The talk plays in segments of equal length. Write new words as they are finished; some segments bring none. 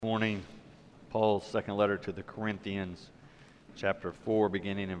morning Paul's second letter to the Corinthians, chapter 4,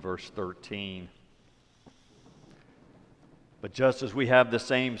 beginning in verse 13. But just as we have the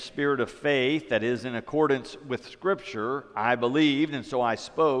same spirit of faith that is in accordance with Scripture, I believed and so I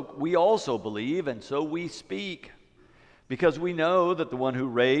spoke, we also believe and so we speak. Because we know that the one who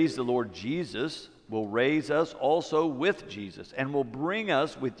raised the Lord Jesus will raise us also with Jesus and will bring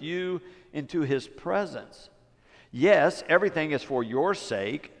us with you into his presence. Yes, everything is for your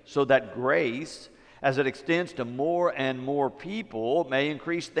sake, so that grace, as it extends to more and more people, may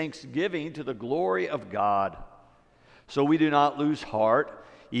increase thanksgiving to the glory of God. So we do not lose heart,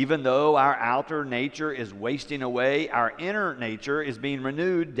 even though our outer nature is wasting away, our inner nature is being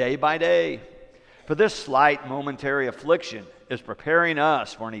renewed day by day. For this slight momentary affliction is preparing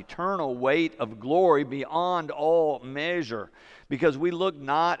us for an eternal weight of glory beyond all measure, because we look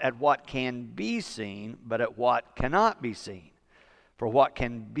not at what can be seen, but at what cannot be seen. For what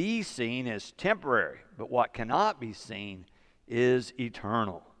can be seen is temporary, but what cannot be seen is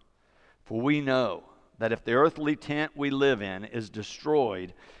eternal. For we know that if the earthly tent we live in is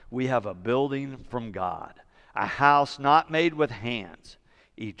destroyed, we have a building from God, a house not made with hands,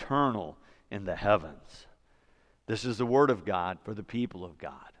 eternal in the heavens. This is the word of God for the people of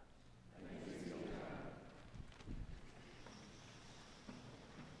God.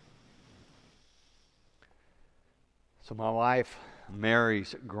 So my wife,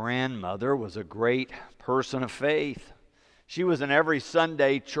 Mary's grandmother, was a great person of faith. She was an every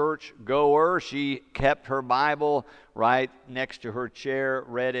Sunday church goer. She kept her Bible right next to her chair,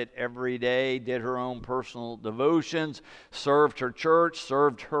 read it every day, did her own personal devotions, served her church,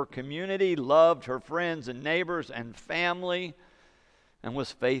 served her community, loved her friends and neighbors and family, and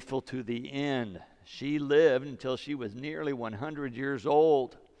was faithful to the end. She lived until she was nearly 100 years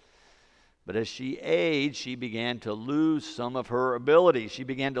old. But as she aged, she began to lose some of her abilities. She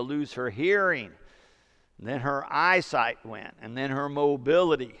began to lose her hearing. And then her eyesight went, and then her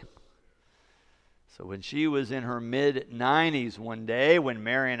mobility. So when she was in her mid-90s one day, when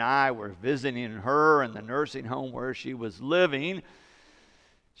Mary and I were visiting her in the nursing home where she was living,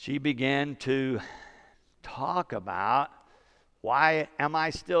 she began to talk about, why am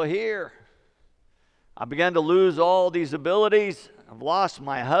I still here? I began to lose all these abilities. I've lost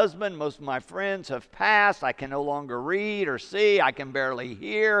my husband. Most of my friends have passed. I can no longer read or see. I can barely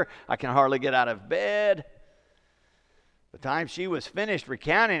hear. I can hardly get out of bed. The time she was finished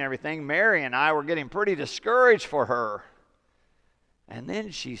recounting everything, Mary and I were getting pretty discouraged for her. And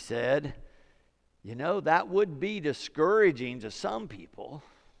then she said, you know, that would be discouraging to some people.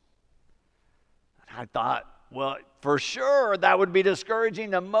 And I thought, well, for sure that would be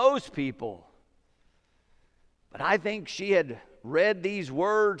discouraging to most people. But I think she had read these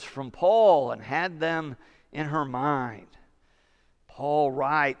words from Paul and had them in her mind. Paul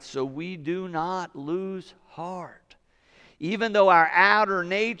writes, so we do not lose heart. Even though our outer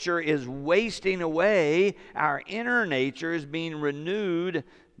nature is wasting away, our inner nature is being renewed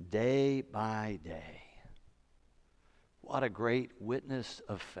day by day. What a great witness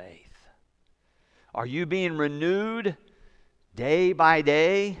of faith. Are you being renewed day by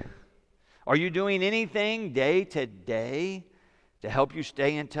day? Are you doing anything day to day to help you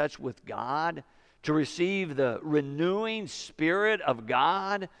stay in touch with God, to receive the renewing Spirit of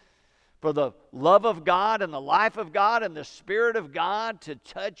God, for the love of God and the life of God and the Spirit of God to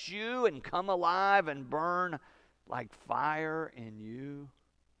touch you and come alive and burn like fire in you?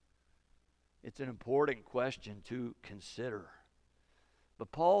 It's an important question to consider.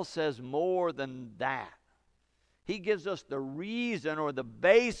 But Paul says more than that. He gives us the reason or the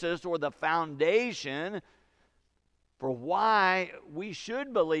basis or the foundation for why we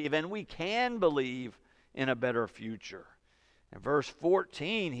should believe and we can believe in a better future. In verse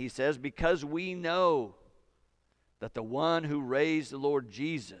 14, he says, because we know that the one who raised the Lord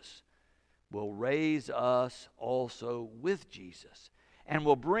Jesus will raise us also with Jesus and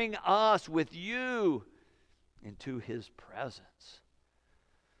will bring us with you into his presence.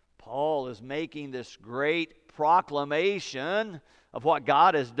 Paul is making this great proclamation of what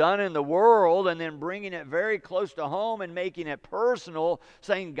God has done in the world and then bringing it very close to home and making it personal,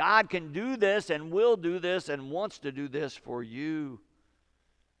 saying God can do this and will do this and wants to do this for you.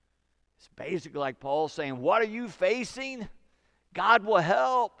 It's basically like Paul saying, what are you facing? God will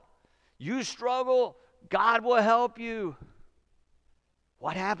help. You struggle, God will help you.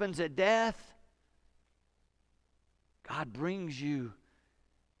 What happens at death? God brings you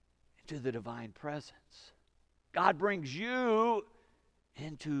into the divine presence. God brings you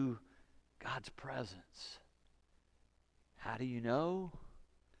into God's presence. How do you know?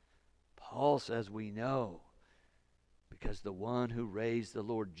 Paul says we know because the one who raised the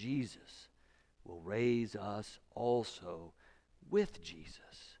Lord Jesus will raise us also with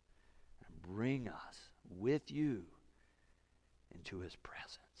Jesus and bring us with you into his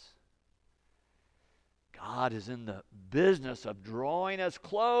presence. God is in the business of drawing us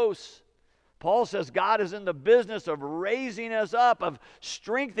close. Paul says God is in the business of raising us up, of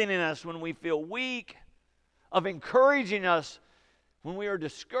strengthening us when we feel weak, of encouraging us when we are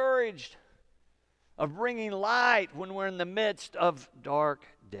discouraged, of bringing light when we're in the midst of dark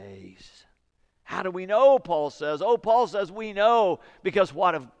days. How do we know, Paul says? Oh, Paul says we know because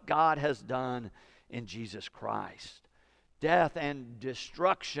what God has done in Jesus Christ. Death and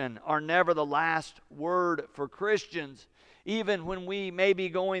destruction are never the last word for Christians, even when we may be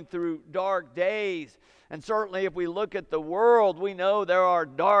going through dark days. And certainly if we look at the world, we know there are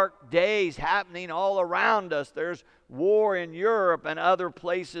dark days happening all around us. There's war in Europe and other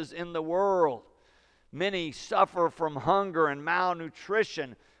places in the world. Many suffer from hunger and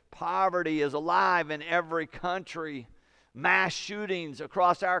malnutrition. Poverty is alive in every country. Mass shootings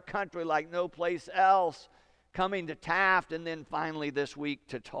across our country like no place else. Coming to Taft and then finally this week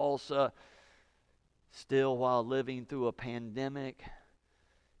to Tulsa. Still while living through a pandemic.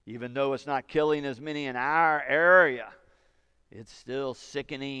 Even though it's not killing as many in our area, it's still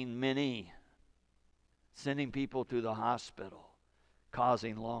sickening many. Sending people to the hospital.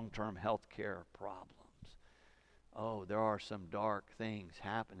 Causing long-term health care problems. Oh, there are some dark things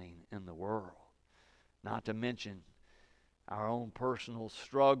happening in the world. Not to mention our own personal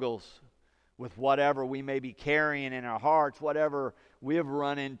struggles with whatever we may be carrying in our hearts, whatever we've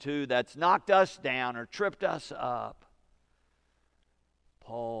run into that's knocked us down or tripped us up.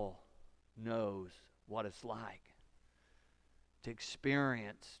 Paul knows what it's like to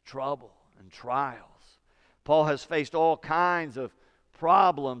experience trouble and trials. Paul has faced all kinds of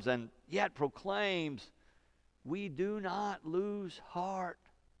problems and yet proclaims, we do not lose heart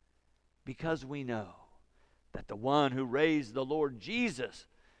because we know that the one who raised the Lord Jesus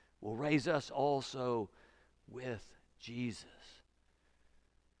will raise us also with Jesus.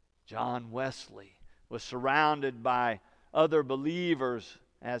 John Wesley was surrounded by other believers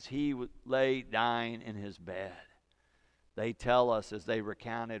as he lay dying in his bed. They tell us as they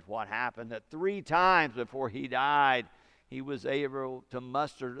recounted what happened that 3 times before he died, he was able to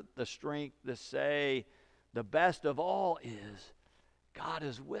muster the strength to say, the best of all is God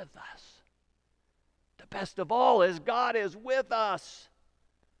is with us. The best of all is God is with us.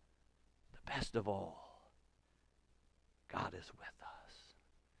 The best of all, God is with us.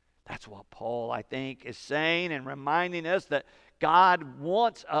 That's what Paul, I think, is saying and reminding us that God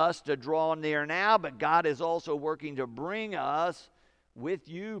wants us to draw near now, but God is also working to bring us with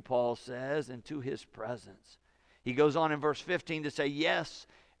you, Paul says, into his presence. He goes on in verse 15 to say, yes,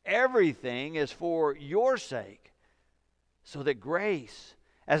 everything is for your sake, so that grace,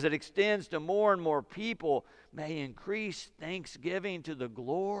 as it extends to more and more people, may increase thanksgiving to the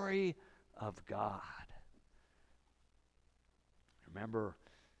glory of God. Remember,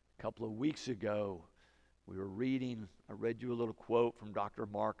 a couple of weeks ago, we were reading, I read you a little quote from Dr.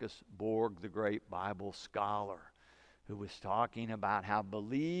 Marcus Borg, the great Bible scholar, who was talking about how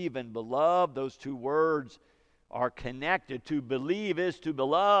believe and beloved, those 2 words, are connected. To believe is to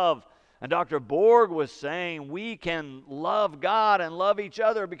beloved. And Dr. Borg was saying we can love God and love each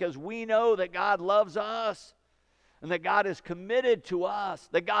other because we know that God loves us and that God is committed to us,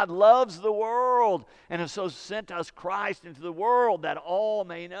 that God loves the world and has so sent us Christ into the world that all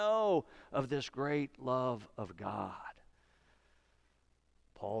may know of this great love of God.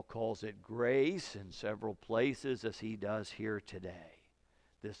 Paul calls it grace in several places as he does here today.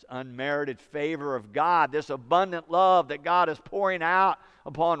 This unmerited favor of God, this abundant love that God is pouring out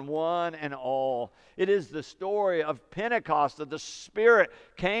upon one and all. It is the story of Pentecost, that the Spirit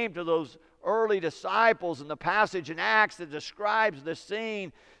came to those early disciples, and the passage in Acts that describes the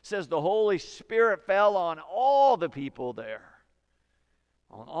scene says the Holy Spirit fell on all the people there,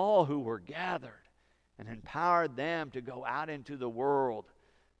 on all who were gathered, and empowered them to go out into the world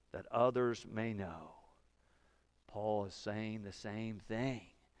that others may know. Paul is saying the same thing.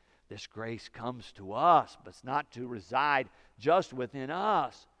 This grace comes to us, but it's not to reside just within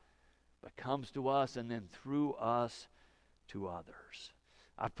us, but comes to us and then through us to others.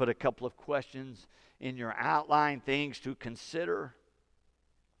 I've put a couple of questions in your outline, things to consider.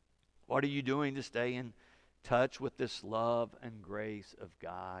 What are you doing to stay in touch with this love and grace of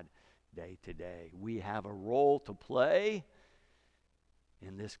God day to day? We have a role to play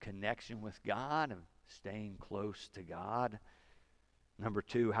in this connection with God and staying close to God. Number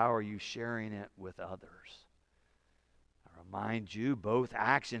 2, how are you sharing it with others? I remind you, both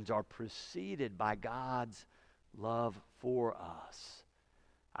actions are preceded by God's love for us.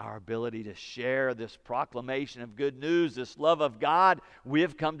 Our ability to share this proclamation of good news, this love of God we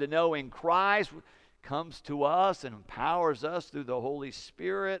have come to know in Christ, comes to us and empowers us through the Holy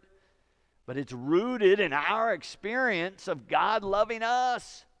Spirit. But it's rooted in our experience of God loving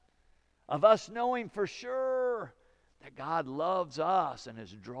us, of us knowing for sure that God loves us and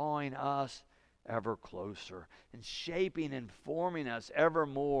is drawing us ever closer and shaping and forming us ever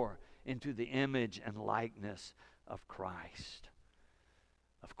more into the image and likeness of Christ.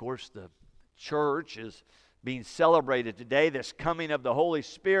 Of course, the church is being celebrated today, this coming of the Holy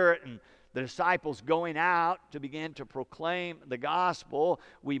Spirit and the disciples going out to begin to proclaim the gospel.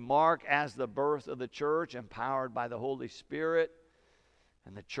 We mark as the birth of the church, empowered by the Holy Spirit.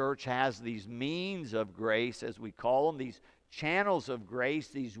 And the church has these means of grace, as we call them, these channels of grace,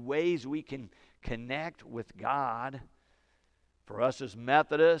 these ways we can connect with God. For us as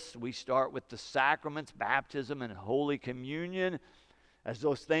Methodists, we start with the sacraments, baptism and Holy Communion, as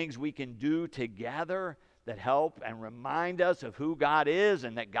those things we can do together that help and remind us of who God is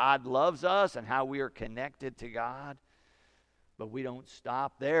and that God loves us and how we are connected to God. But we don't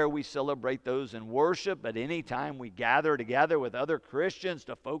stop there. We celebrate those in worship, but anytime we gather together with other Christians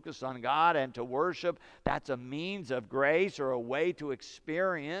to focus on God and to worship, that's a means of grace or a way to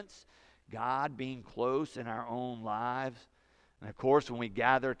experience God being close in our own lives. And of course, when we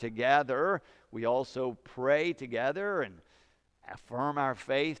gather together, we also pray together and affirm our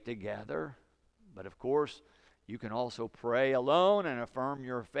faith together. But of course, you can also pray alone and affirm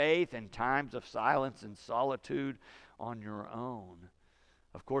your faith in times of silence and solitude on your own.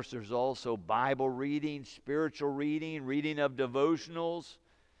 Of course, there's also Bible reading, spiritual reading, reading of devotionals,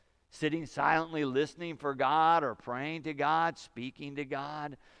 sitting silently listening for God or praying to God, speaking to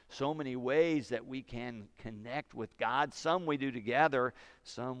God. So many ways that we can connect with God. Some we do together,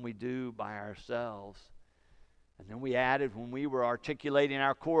 some we do by ourselves. And then we added, when we were articulating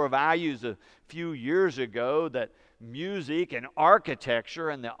our core values a few years ago, that music and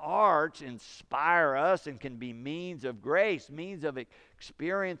architecture and the arts inspire us and can be means of grace, means of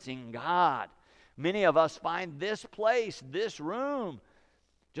experiencing God. Many of us find this place, this room,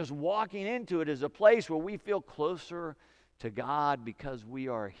 just walking into it is a place where we feel closer to God because we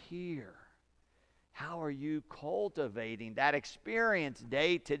are here. How are you cultivating that experience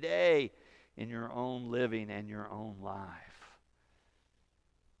day to day in your own living and your own life?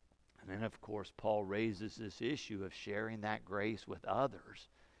 And then, of course, Paul raises this issue of sharing that grace with others.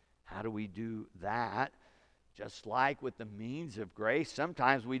 How do we do that? Just like with the means of grace,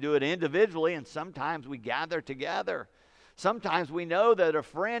 sometimes we do it individually and sometimes we gather together. Sometimes we know that a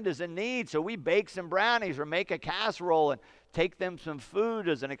friend is in need, so we bake some brownies or make a casserole and take them some food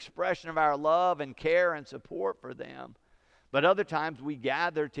as an expression of our love and care and support for them. But other times we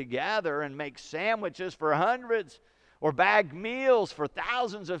gather together and make sandwiches for hundreds or bag meals for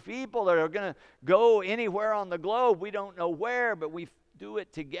thousands of people that are going to go anywhere on the globe. We don't know where, but we do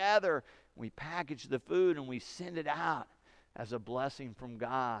it together. We package the food and we send it out as a blessing from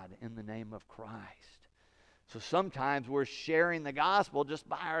God in the name of Christ. So sometimes we're sharing the gospel just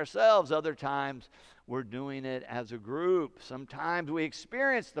by ourselves. Other times we're doing it as a group. Sometimes we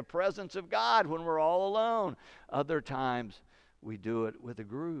experience the presence of God when we're all alone. Other times we do it with a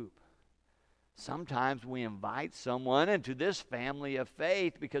group. Sometimes we invite someone into this family of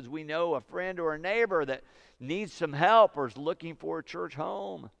faith because we know a friend or a neighbor that needs some help or is looking for a church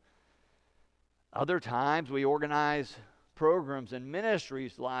home. Other times we organize programs and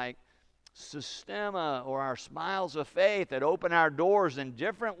ministries like Systema or our Smiles of Faith that open our doors in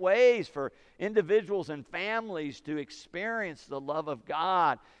different ways for individuals and families to experience the love of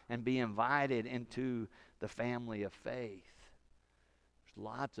God and be invited into the family of faith. There's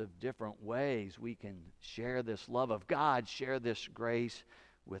lots of different ways we can share this love of God, share this grace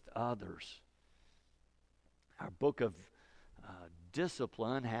with others. Our book of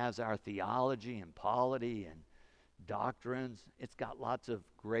discipline has our theology and polity and doctrines. It's got lots of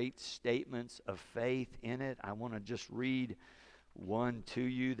great statements of faith in it. I want to just read one to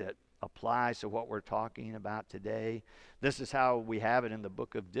you that applies to what we're talking about today. This is how we have it in the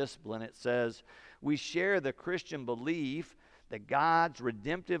book of discipline. It says, we share the Christian belief that God's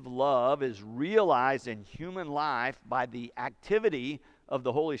redemptive love is realized in human life by the activity of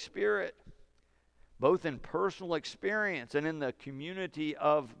the Holy Spirit, both in personal experience and in the community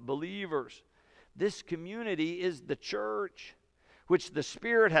of believers. This community is the church, which the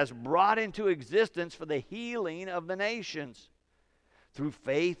Spirit has brought into existence for the healing of the nations. Through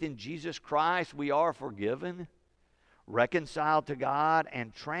faith in Jesus Christ, we are forgiven, reconciled to God,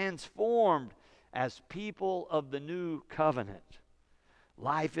 and transformed as people of the new covenant.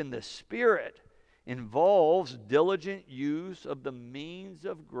 Life in the Spirit involves diligent use of the means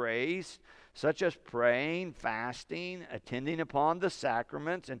of grace, such as praying, fasting, attending upon the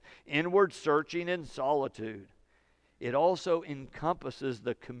sacraments, and inward searching in solitude. It also encompasses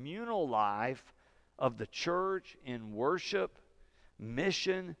the communal life of the church in worship,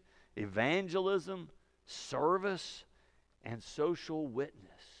 mission, evangelism, service, and social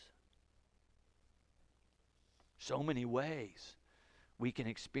witness. So many ways we can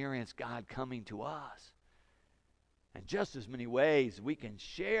experience God coming to us. And just as many ways we can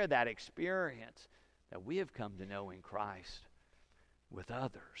share that experience that we have come to know in Christ with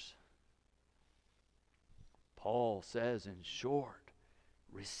others. Paul says, in short,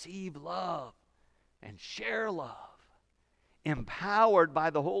 receive love and share love, empowered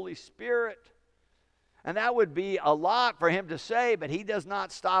by the Holy Spirit. And that would be a lot for him to say, but he does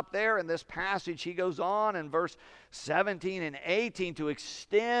not stop there. In this passage, he goes on in verse 17 and 18 to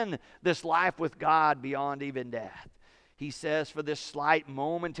extend this life with God beyond even death. He says, for this slight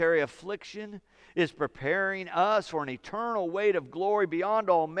momentary affliction is preparing us for an eternal weight of glory beyond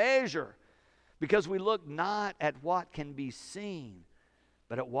all measure, because we look not at what can be seen,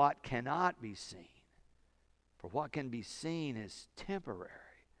 but at what cannot be seen. For what can be seen is temporary,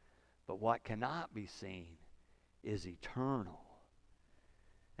 but what cannot be seen is eternal.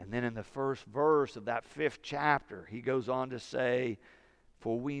 And then in the first verse of that 5th chapter, he goes on to say,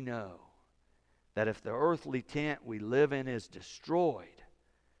 for we know that if the earthly tent we live in is destroyed,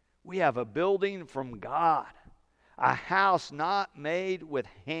 we have a building from God, a house not made with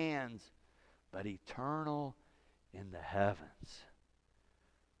hands, but eternal in the heavens.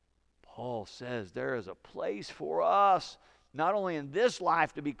 Paul says there is a place for us, not only in this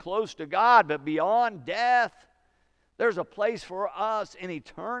life to be close to God, but beyond death. There's a place for us in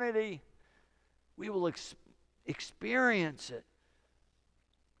eternity. We will experience it,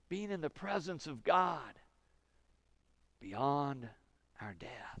 being in the presence of God beyond our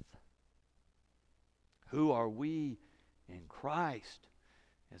death. Who are we in Christ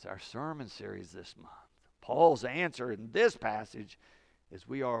is our sermon series this month. Paul's answer in this passage is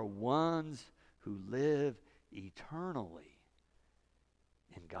we are ones who live eternally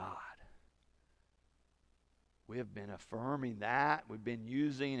in God. We have been affirming that. We've been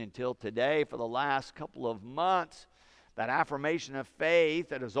using until today for the last couple of months that affirmation of faith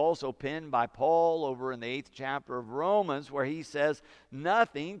that is also penned by Paul over in the 8th chapter of Romans, where he says,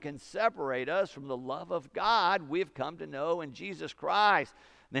 nothing can separate us from the love of God we've come to know in Jesus Christ.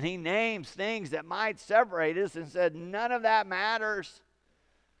 Then he names things that might separate us and said, none of that matters.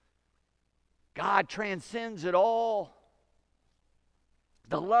 God transcends it all.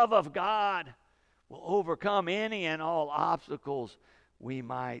 The love of God will overcome any and all obstacles we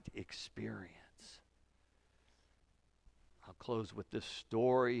might experience. I'll close with this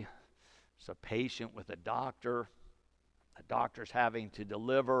story. It's a patient with a doctor. The doctor's having to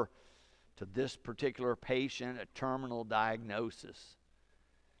deliver to this particular patient a terminal diagnosis.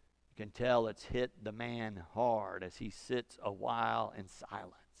 You can tell it's hit the man hard as he sits a while in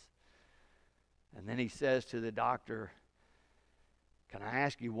silence. And then he says to the doctor, can I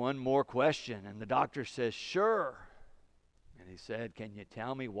ask you one more question? And the doctor says, sure. And he said, can you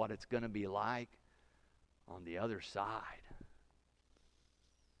tell me what it's going to be like on the other side?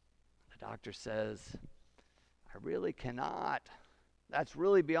 The doctor says, I really cannot. That's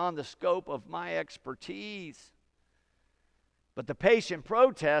really beyond the scope of my expertise. But the patient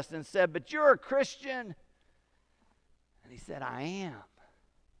protested and said, but you're a Christian. And he said, I am.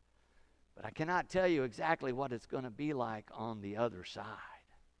 But I cannot tell you exactly what it's going to be like on the other side.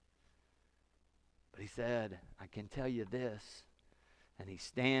 But he said, I can tell you this. And he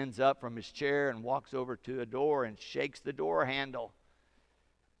stands up from his chair and walks over to a door and shakes the door handle.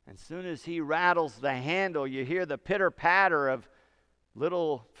 And as soon as he rattles the handle, you hear the pitter-patter of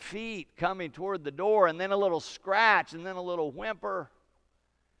little feet coming toward the door, and then a little scratch, and then a little whimper.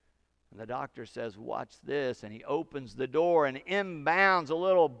 And the doctor says, watch this. And he opens the door, and inbounds a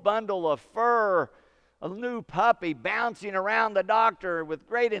little bundle of fur, a new puppy bouncing around the doctor with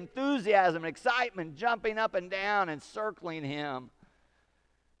great enthusiasm and excitement, jumping up and down and circling him.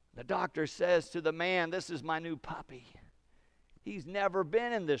 The doctor says to the man, this is my new puppy. He's never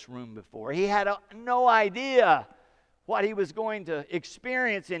been in this room before. He had no idea what he was going to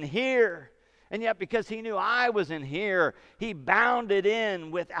experience in here. And yet, because he knew I was in here, he bounded in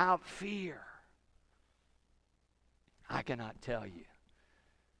without fear. I cannot tell you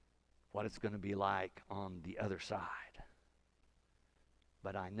what it's going to be like on the other side.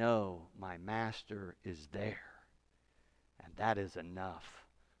 But I know my master is there. And that is enough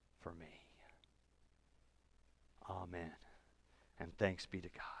for me. Amen. And thanks be to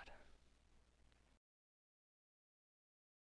God.